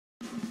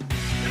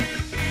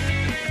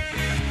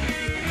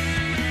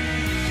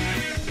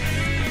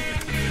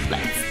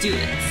do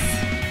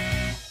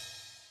this.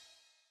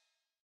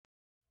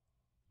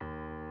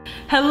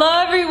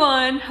 Hello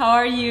everyone, how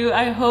are you?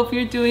 I hope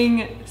you're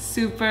doing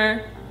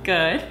super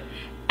good.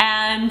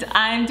 And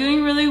I'm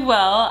doing really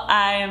well.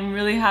 I am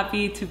really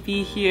happy to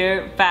be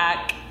here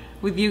back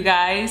with you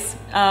guys.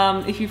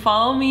 If you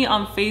follow me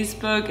on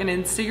Facebook and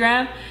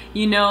Instagram,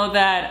 you know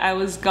that I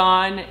was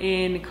gone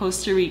in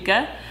Costa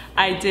Rica.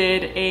 I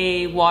did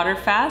a water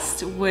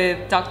fast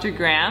with Dr.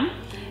 Graham.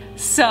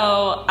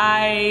 So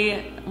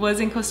I was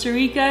in Costa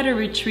Rica at a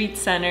retreat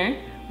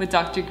center with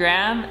Dr.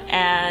 Graham,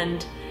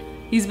 and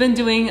he's been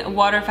doing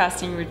water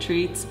fasting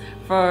retreats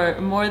for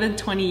more than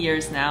 20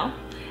 years now.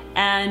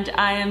 And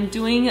I am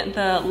doing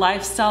the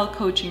lifestyle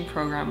coaching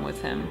program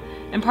with him.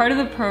 And part of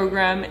the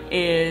program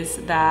is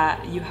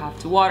that you have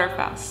to water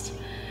fast.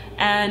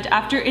 And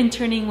after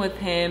interning with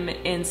him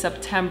in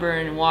September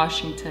in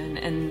Washington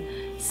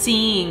and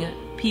seeing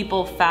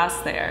people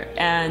fast there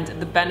and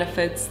the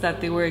benefits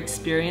that they were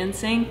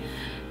experiencing,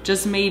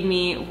 just made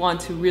me want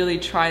to really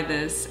try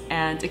this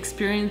and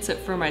experience it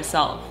for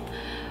myself.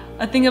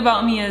 A thing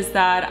about me is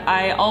that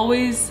I'm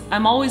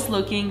always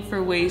looking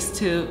for ways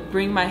to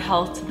bring my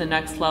health to the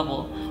next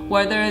level,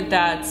 whether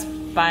that's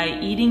by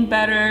eating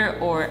better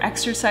or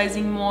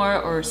exercising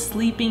more or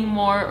sleeping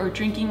more or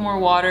drinking more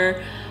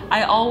water.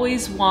 I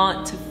always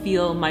want to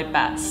feel my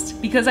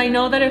best, because I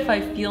know that if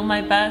I feel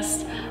my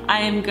best,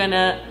 I am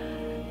gonna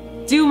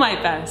do my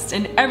best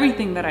in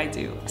everything that I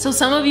do. So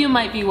some of you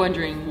might be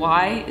wondering,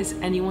 why is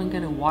anyone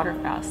gonna water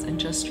fast and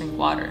just drink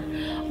water?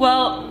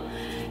 Well,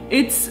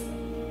 it's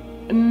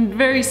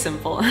very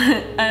simple.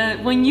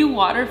 When you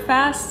water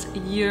fast,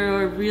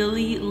 you're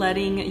really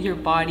letting your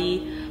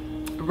body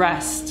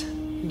rest.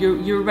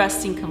 You're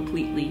resting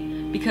completely,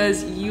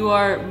 because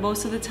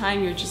most of the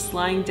time you're just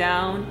lying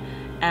down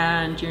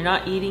and you're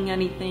not eating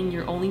anything,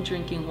 you're only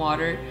drinking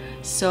water,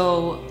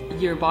 so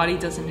your body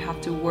doesn't have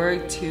to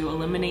work to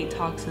eliminate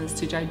toxins,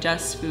 to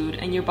digest food,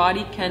 and your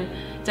body can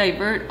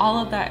divert all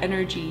of that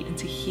energy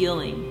into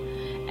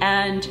healing.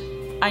 And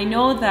I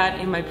know that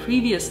in my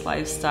previous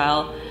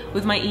lifestyle,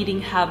 with my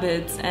eating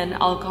habits and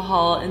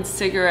alcohol and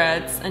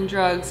cigarettes and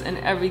drugs and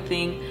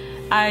everything,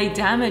 I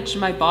damaged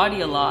my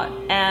body a lot.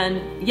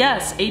 And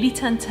yes,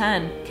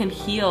 80-10-10 can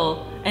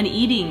heal, and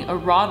eating a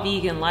raw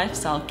vegan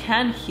lifestyle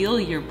can heal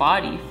your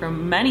body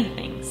from many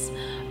things.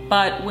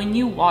 But when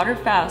you water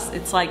fast,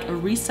 it's like a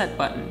reset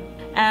button.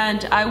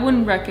 And I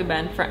wouldn't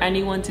recommend for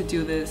anyone to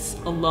do this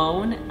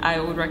alone.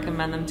 I would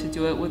recommend them to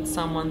do it with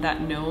someone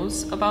that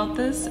knows about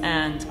this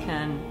and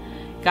can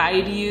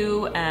guide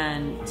you,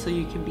 and so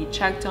you can be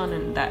checked on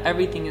and that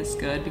everything is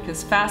good,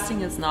 because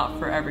fasting is not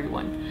for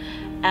everyone.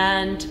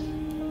 And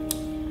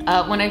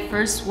when I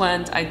first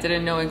went, I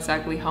didn't know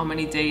exactly how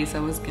many days I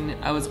was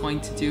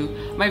going to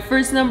do. My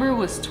first number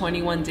was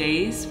 21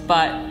 days,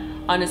 but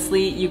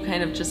honestly, you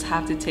kind of just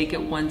have to take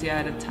it one day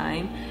at a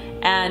time.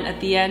 And at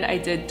the end, I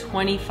did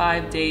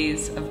 25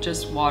 days of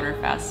just water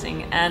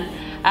fasting. And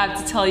I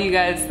have to tell you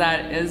guys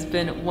that it has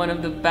been one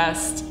of the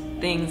best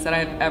things that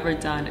I've ever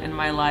done in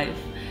my life.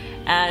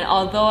 And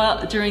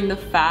although during the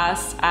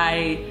fast,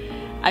 I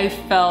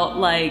felt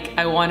like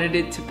I wanted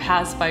it to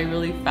pass by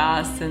really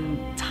fast and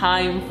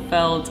time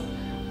felt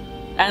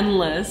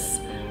endless,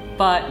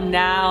 but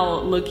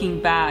now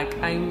looking back,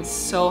 I'm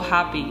so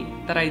happy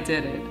that I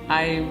did it.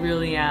 I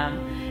really am.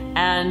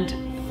 And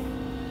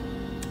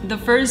the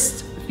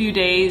first few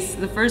days,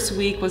 the first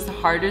week was the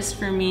hardest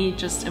for me,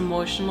 just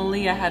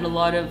emotionally. I had a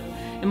lot of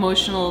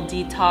emotional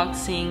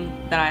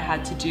detoxing that I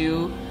had to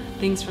do,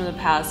 things from the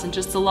past, and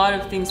just a lot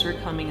of things were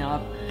coming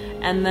up.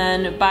 And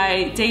then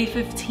by day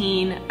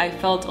 15, I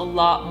felt a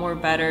lot more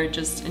better,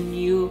 just a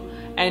new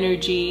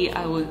energy.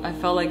 I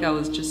felt like I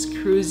was just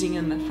cruising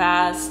in the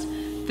fast.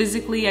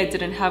 Physically, I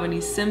didn't have any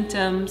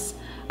symptoms.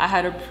 I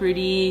had a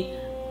pretty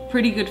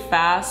good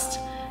fast,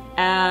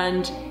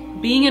 and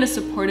being in a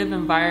supportive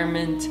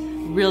environment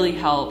really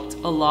helped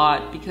a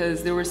lot,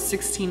 because there were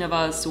 16 of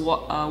us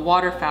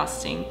water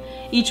fasting,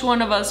 each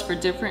one of us for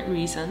different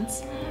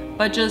reasons,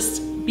 but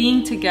just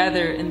being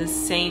together in the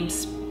same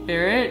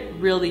spirit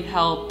really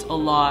helped a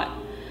lot.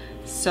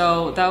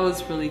 So that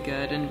was really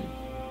good, and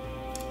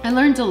I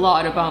learned a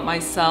lot about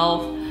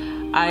myself.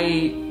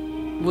 I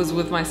was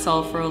with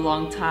myself for a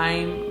long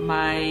time.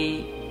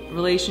 My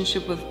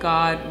relationship with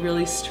God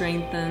really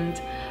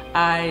strengthened.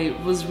 I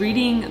was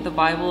reading the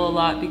Bible a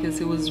lot because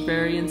it was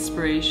very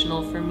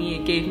inspirational for me.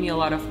 It gave me a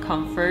lot of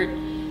comfort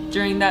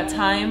during that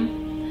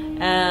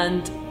time,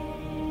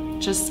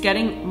 and just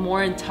getting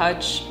more in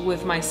touch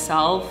with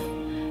myself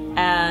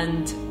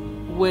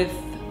and with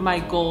my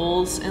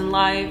goals in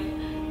life,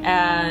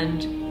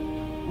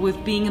 and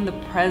with being in the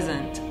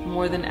present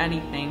more than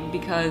anything,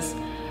 because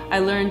I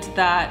learned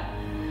that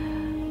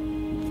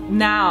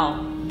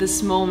now,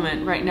 this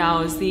moment right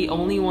now is the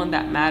only one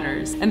that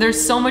matters. And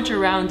there's so much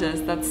around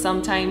us that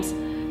sometimes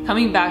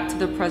coming back to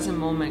the present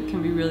moment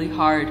can be really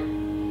hard.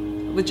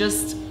 But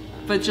just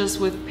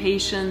with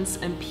patience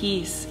and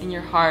peace in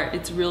your heart,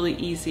 it's really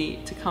easy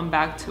to come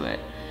back to it.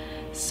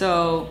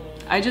 So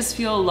I just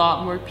feel a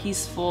lot more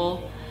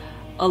peaceful,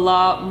 a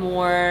lot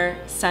more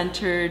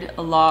centered,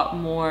 a lot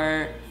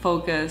more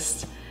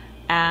focused,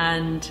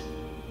 and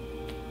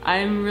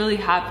I'm really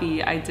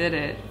happy I did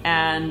it.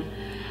 And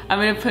I'm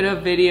gonna put a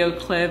video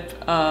clip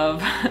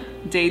of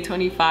day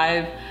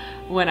 25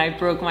 when I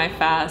broke my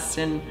fast,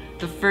 and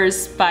the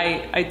first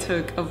bite I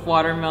took of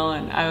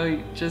watermelon,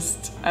 I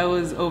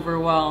was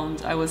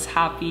overwhelmed. I was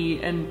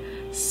happy and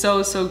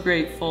so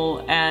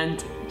grateful,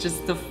 and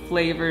just the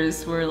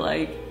flavors were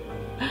like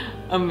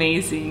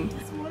amazing.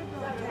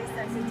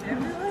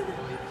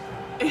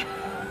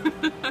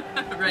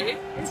 Right?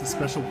 It's a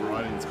special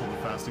variety. It's called the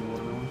fasting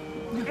watermelon.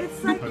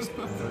 It's like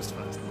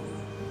Post-fast.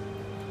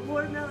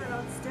 watermelon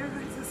on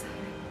steroids.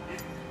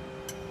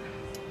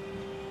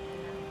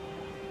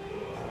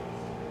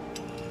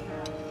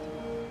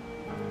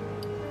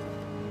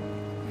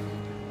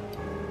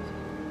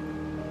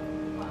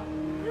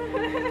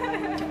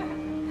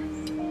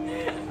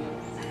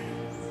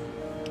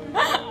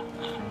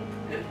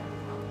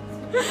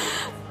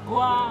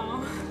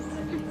 Wow.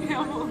 I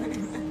can't believe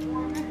it.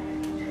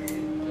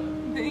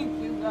 Thank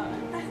you, God.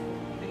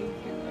 Thank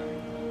you,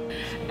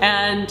 God.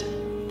 And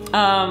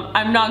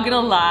I'm not gonna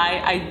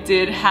lie, I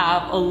did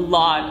have a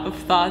lot of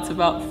thoughts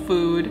about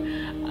food.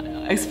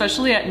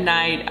 Especially at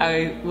night,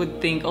 I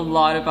would think a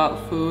lot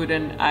about food,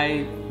 and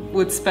I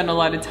would spend a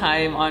lot of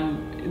time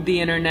on the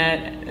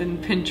internet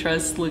and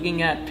Pinterest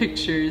looking at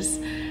pictures.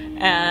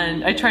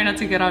 And I try not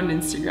to get on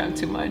Instagram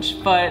too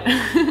much, but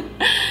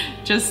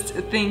just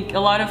think a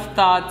lot of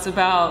thoughts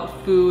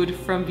about food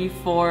from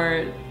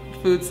before,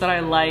 foods that I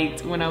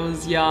liked when I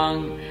was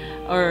young,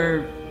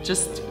 or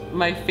just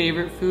my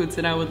favorite foods,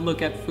 and I would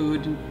look at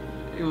food and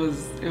it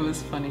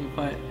was funny.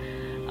 But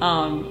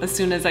as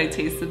soon as I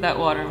tasted that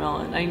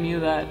watermelon, I knew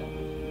that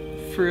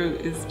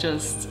fruit is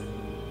just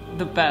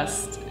the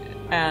best,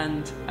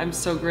 and I'm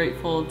so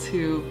grateful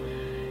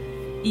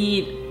to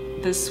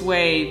eat this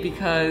way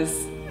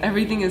because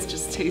everything is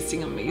just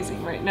tasting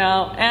amazing right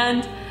now.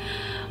 And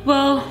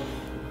well,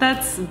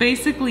 that's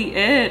basically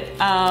it.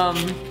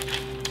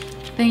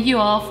 Thank you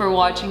all for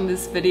watching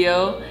this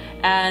video,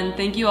 and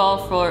thank you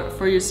all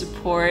for your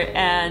support.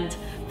 And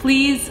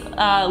please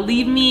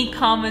leave me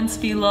comments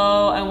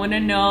below. I want to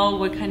know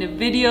what kind of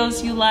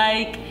videos you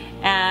like,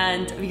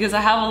 and because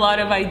I have a lot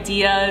of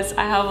ideas,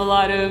 I have a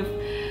lot of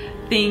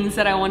things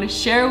that I want to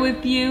share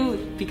with you,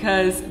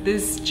 because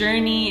this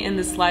journey and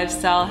this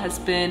lifestyle has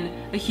been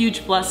a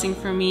huge blessing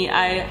for me.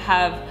 I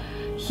have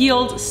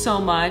healed so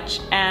much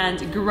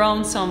and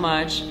grown so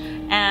much,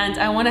 and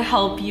I want to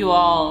help you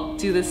all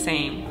do the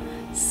same.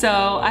 So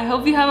I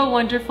hope you have a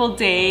wonderful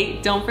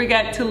day. Don't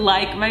forget to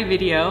like my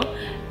video,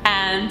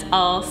 and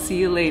I'll see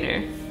you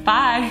later.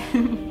 Bye.